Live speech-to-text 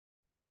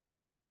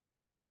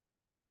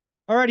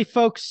Alrighty,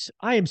 folks,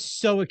 I am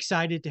so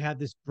excited to have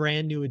this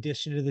brand new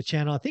addition to the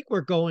channel. I think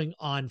we're going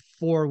on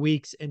 4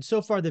 weeks, and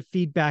so far the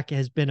feedback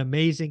has been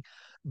amazing.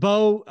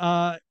 Bo,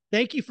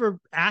 thank you for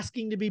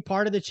asking to be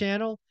part of the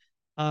channel,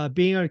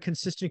 being a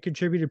consistent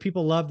contributor.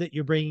 People love that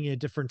you're bringing a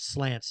different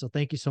slant, so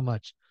thank you so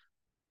much.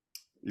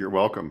 You're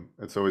welcome.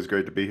 It's always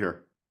great to be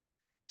here.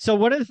 So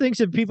one of the things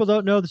that people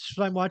don't know, this is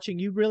what I'm watching,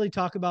 you really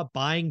talk about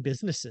buying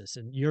businesses,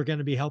 and you're going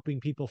to be helping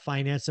people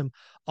finance them,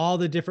 all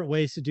the different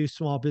ways to do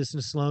small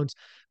business loans.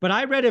 But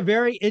I read a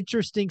very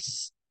interesting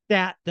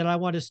stat that I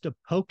want us to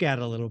poke at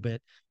a little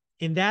bit.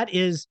 And that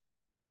is,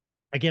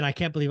 again, I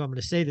can't believe I'm going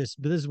to say this,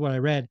 but this is what I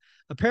read.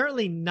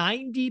 Apparently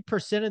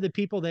 90% of the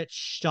people that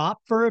shop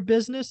for a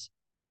business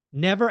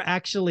never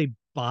actually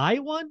buy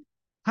one.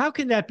 How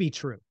can that be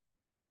true?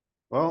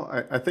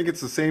 Well, I think it's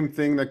the same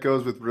thing that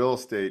goes with real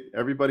estate.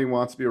 Everybody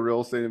wants to be a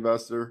real estate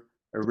investor.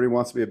 Everybody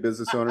wants to be a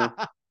business owner.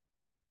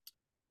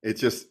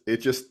 It's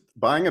just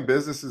buying a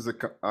business is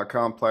a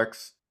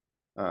complex.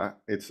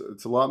 It's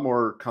a lot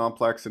more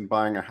complex than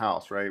buying a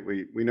house, right?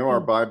 We know our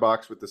buy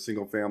box with the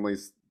single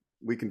families.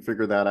 We can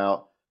figure that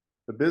out.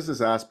 The business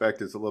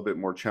aspect is a little bit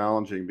more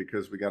challenging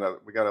because we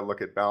gotta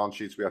look at balance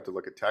sheets. We have to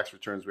look at tax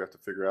returns. We have to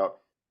figure out,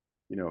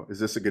 is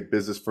this a good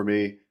business for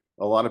me?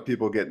 A lot of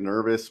people get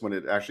nervous when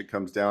it actually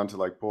comes down to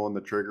like pulling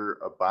the trigger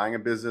of buying a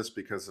business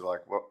because they're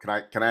like, well,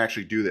 can I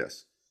actually do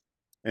this?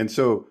 And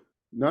so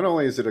not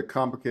only is it a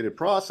complicated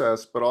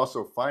process, but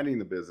also finding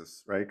the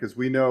business, right? Because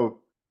we know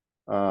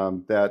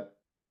that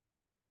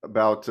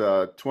about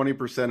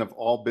 20% of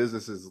all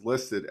businesses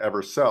listed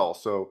ever sell.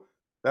 So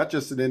that's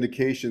just an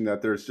indication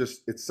that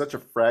it's such a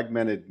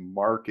fragmented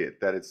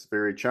market that it's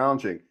very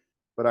challenging.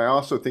 But I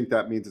also think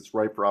that means it's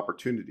ripe for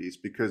opportunities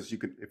because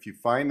if you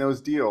find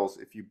those deals,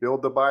 if you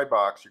build the buy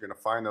box, you're going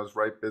to find those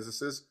right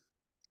businesses.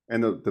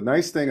 And the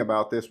nice thing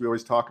about this, we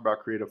always talk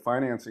about creative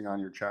financing on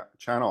your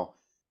channel,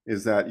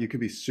 is that you can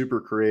be super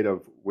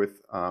creative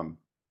with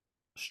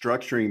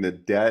structuring the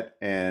debt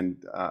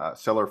and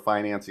seller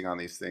financing on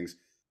these things.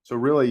 So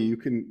really, you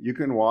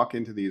can walk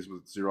into these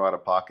with zero out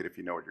of pocket if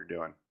you know what you're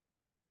doing.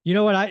 You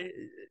know what? I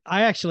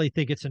actually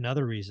think it's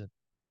another reason.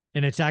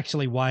 And it's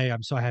actually why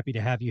I'm so happy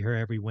to have you here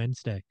every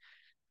Wednesday.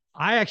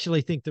 I actually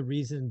think the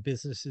reason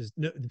businesses,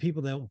 no, the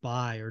people that don't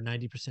buy or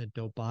 90%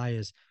 don't buy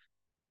is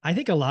I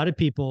think a lot of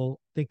people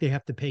think they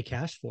have to pay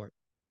cash for it.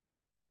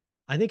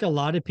 I think a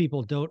lot of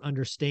people don't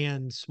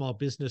understand small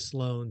business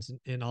loans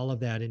and all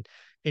of that. And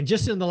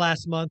just in the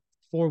last month,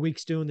 4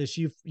 weeks doing this,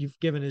 you've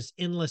given us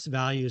endless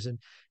values, and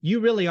you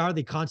really are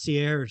the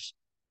concierge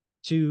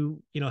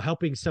to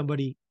helping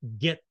somebody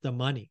get the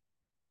money.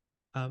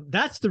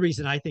 That's the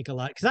reason I think a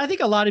lot, because I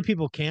think a lot of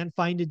people can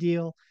find a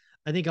deal.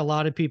 I think a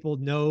lot of people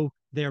know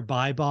their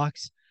buy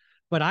box,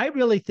 but I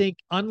really think,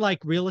 unlike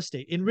real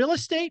estate, in real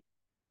estate,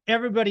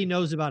 everybody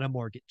knows about a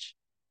mortgage.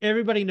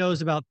 Everybody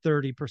knows about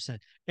 30%.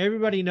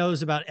 Everybody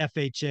knows about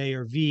FHA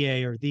or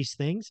VA or these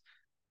things,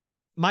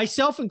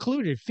 myself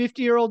included,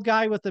 50-year-old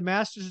guy with a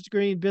master's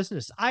degree in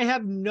business. I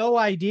have no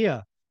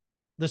idea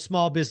the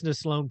small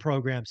business loan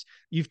programs.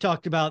 You've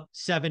talked about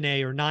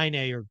 7A or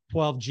 9A or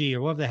 12G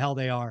or whatever the hell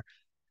they are.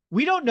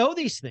 We don't know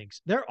these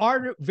things. There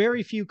are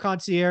very few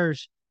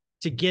concierge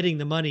to getting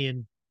the money,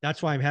 and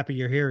that's why I'm happy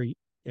you're here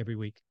every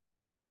week.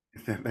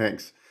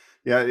 Thanks.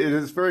 Yeah, it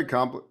is very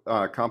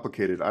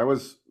complicated.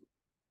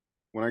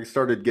 When I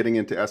started getting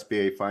into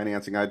SBA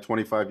financing, I had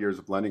 25 years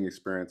of lending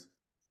experience.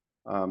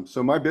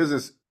 So my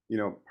business,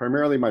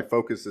 primarily my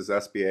focus is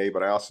SBA,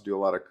 but I also do a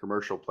lot of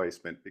commercial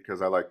placement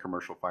because I like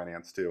commercial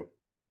finance too.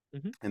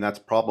 And that's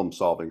problem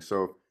solving.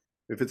 So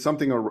if it's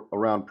something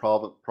around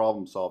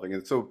problem solving,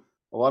 and so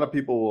a lot of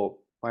people will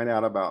find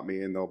out about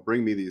me and they'll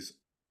bring me these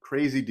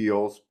crazy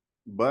deals,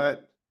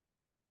 but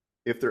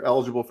if they're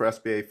eligible for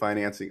SBA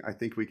financing, I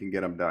think we can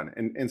get them done.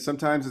 And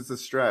sometimes it's a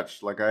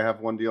stretch. Like I have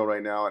one deal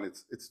right now, and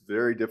it's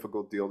very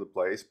difficult deal to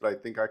place, but I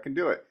think I can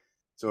do it.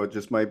 So it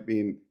just might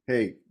mean,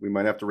 hey, we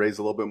might have to raise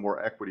a little bit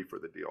more equity for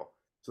the deal.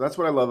 So that's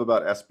what I love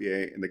about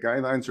SBA. And the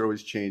guidelines are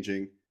always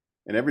changing,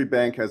 and every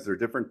bank has their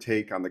different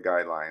take on the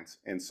guidelines.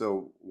 And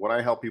so what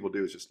I help people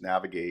do is just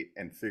navigate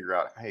and figure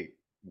out, hey,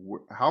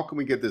 how can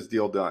we get this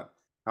deal done?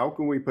 How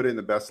can we put it in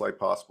the best light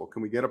possible?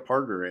 Can we get a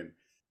partner in?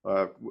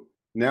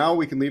 Now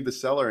we can leave the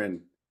seller in.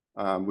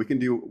 We can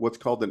do what's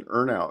called an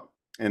earnout.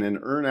 And an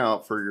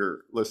earnout, for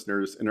your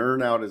listeners, an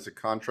earnout is a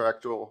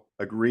contractual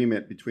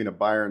agreement between a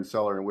buyer and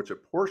seller in which a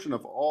portion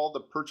of all the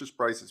purchase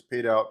price is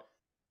paid out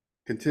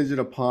contingent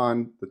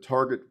upon the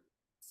target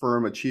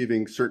firm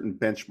achieving certain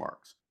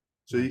benchmarks.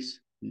 So Nice.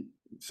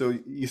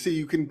 you see,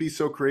 you can be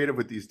so creative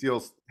with these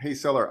deals. Hey,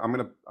 seller, I'm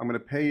gonna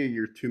pay you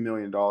your $2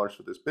 million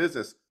for this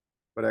business,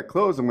 but at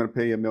close, I'm gonna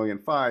pay you $1.5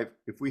 million.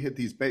 If we hit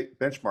these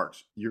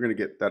benchmarks, you're gonna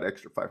get that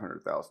extra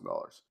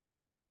 $500,000.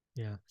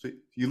 Yeah. So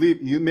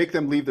you make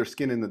them leave their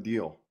skin in the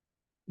deal.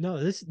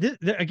 No, this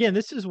again,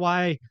 this is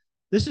why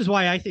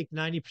I think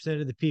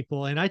 90% of the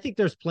people, and I think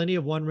there's plenty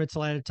of one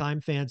rental at a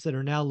time fans that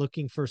are now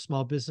looking for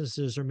small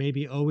businesses, or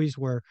maybe always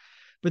were.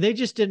 but they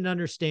just didn't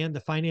understand the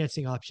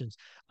financing options.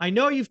 I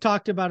know you've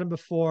talked about them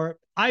before.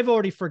 I've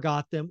already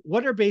forgot them.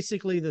 What are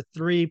basically the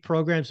three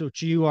programs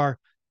which you are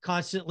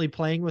constantly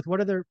playing with? What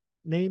are their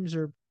names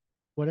or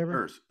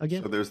whatever Sure.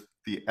 again? So there's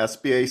the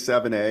SBA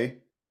 7A.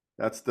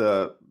 That's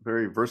the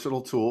very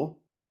versatile tool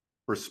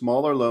for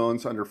smaller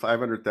loans under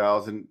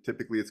 500,000.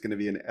 Typically, it's going to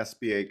be an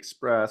SBA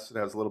Express. It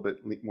has a little bit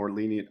more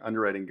lenient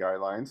underwriting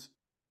guidelines.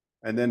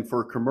 And then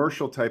for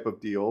commercial type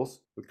of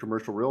deals with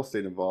commercial real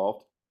estate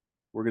involved,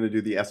 we're going to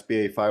do the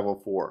SBA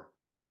 504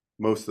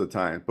 most of the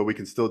time, but we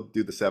can still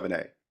do the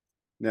 7A.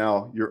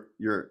 Now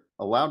you're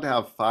allowed to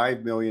have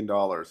 $5 million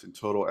in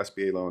total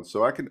SBA loans.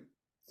 So I can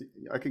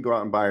go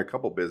out and buy a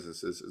couple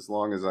businesses as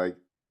long as I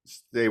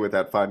stay with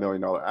that $5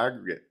 million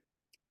aggregate.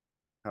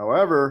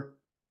 However,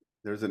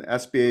 there's an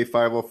SBA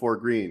 504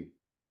 green.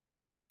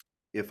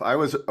 If I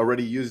was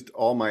already used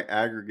all my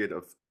aggregate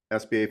of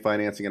SBA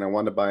financing and I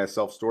wanted to buy a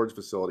self-storage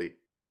facility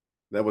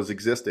that was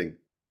existing,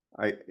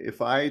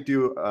 if I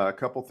do a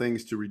couple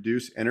things to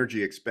reduce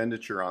energy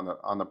expenditure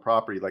on the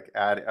property, like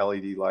add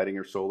LED lighting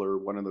or solar,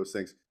 one of those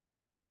things,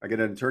 I get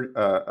an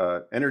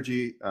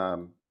energy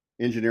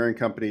engineering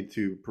company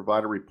to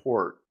provide a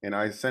report, and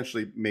I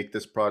essentially make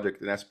this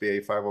project an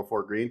SBA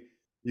 504 green.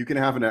 You can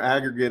have an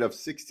aggregate of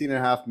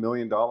 $16.5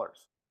 million.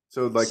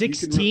 So like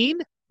 16?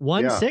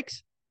 One yeah,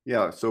 six?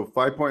 yeah. So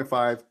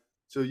 5.5.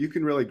 So you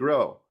can really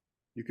grow.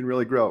 You can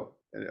really grow.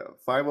 A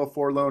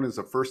 504 loan is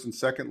a first and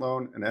second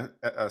loan, and a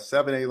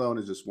 7A loan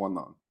is just one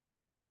loan.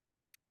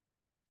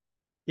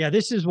 Yeah,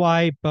 this is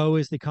why Bo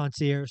is the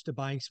concierge to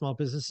buying small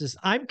businesses.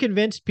 I'm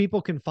convinced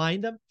people can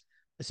find them,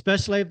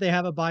 especially if they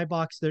have a buy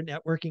box, they're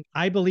networking.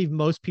 I believe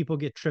most people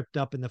get tripped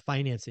up in the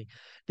financing.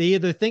 They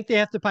either think they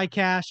have to buy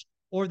cash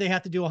or they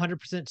have to do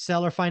 100%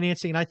 seller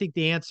financing. And I think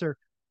the answer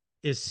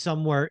is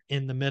somewhere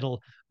in the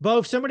middle. Bo,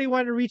 if somebody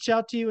wanted to reach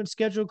out to you and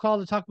schedule a call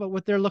to talk about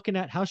what they're looking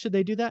at, how should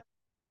they do that?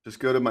 Just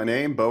go to my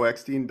name,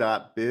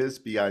 boeckstein.biz,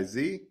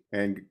 B-I-Z,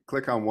 and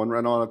click on one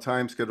rental at a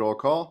time, schedule a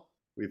call.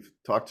 We've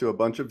talked to a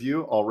bunch of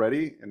you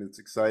already, and it's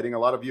exciting. A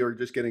lot of you are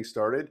just getting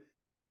started.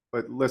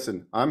 But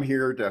listen, I'm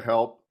here to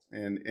help,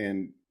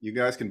 and you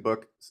guys can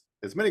book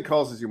as many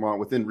calls as you want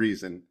within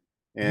reason.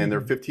 And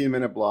they're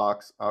 15-minute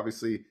blocks.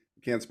 Obviously,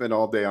 you can't spend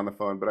all day on the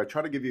phone, but I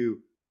try to give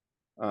you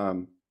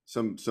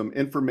some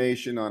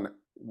information on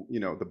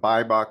the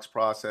buy box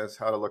process,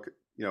 how to look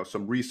at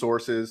some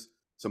resources,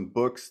 some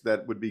books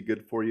that would be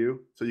good for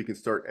you so you can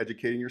start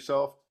educating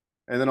yourself.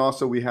 And then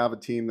also we have a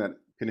team that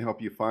can help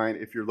you find,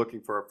 if you're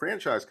looking for a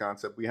franchise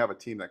concept, we have a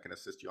team that can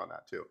assist you on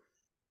that too.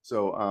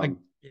 So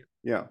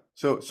yeah.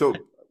 So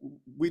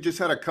we just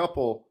had a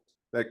couple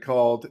that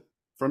called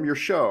from your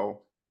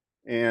show,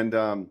 and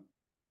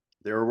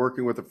they were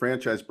working with a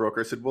franchise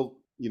broker. I said, well,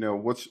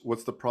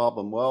 what's the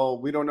problem? Well,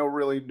 we don't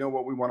really know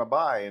what we want to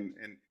buy. And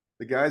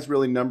the guy's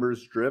really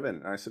numbers driven.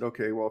 And I said,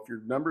 okay, well, if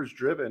you're numbers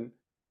driven,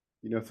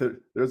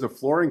 there's a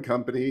flooring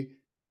company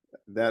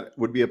that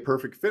would be a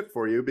perfect fit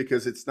for you,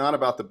 because it's not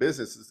about the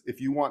business.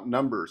 If you want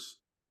numbers,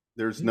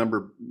 there's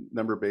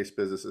number-based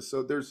businesses.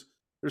 So there's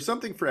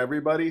something for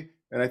everybody.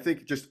 And I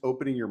think just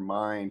opening your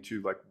mind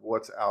to like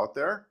what's out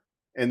there,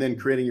 and then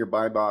creating your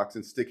buy box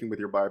and sticking with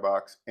your buy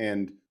box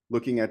and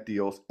looking at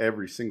deals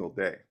every single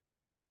day.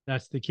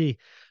 That's the key.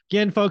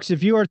 Again, folks,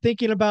 if you are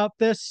thinking about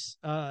this,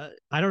 I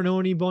don't know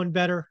anyone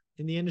better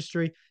in the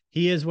industry.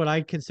 He is what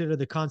I consider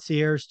the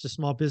concierge to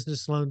small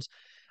business loans.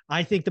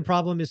 I think the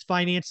problem is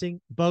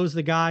financing. Bo's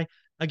the guy.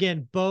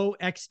 Again,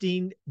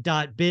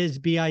 boeckstein.biz,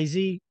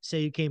 B-I-Z. Say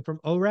you came from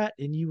ORAT,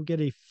 and you will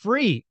get a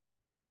free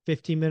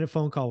 15-minute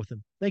phone call with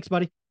him. Thanks,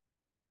 buddy.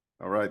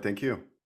 All right. Thank you.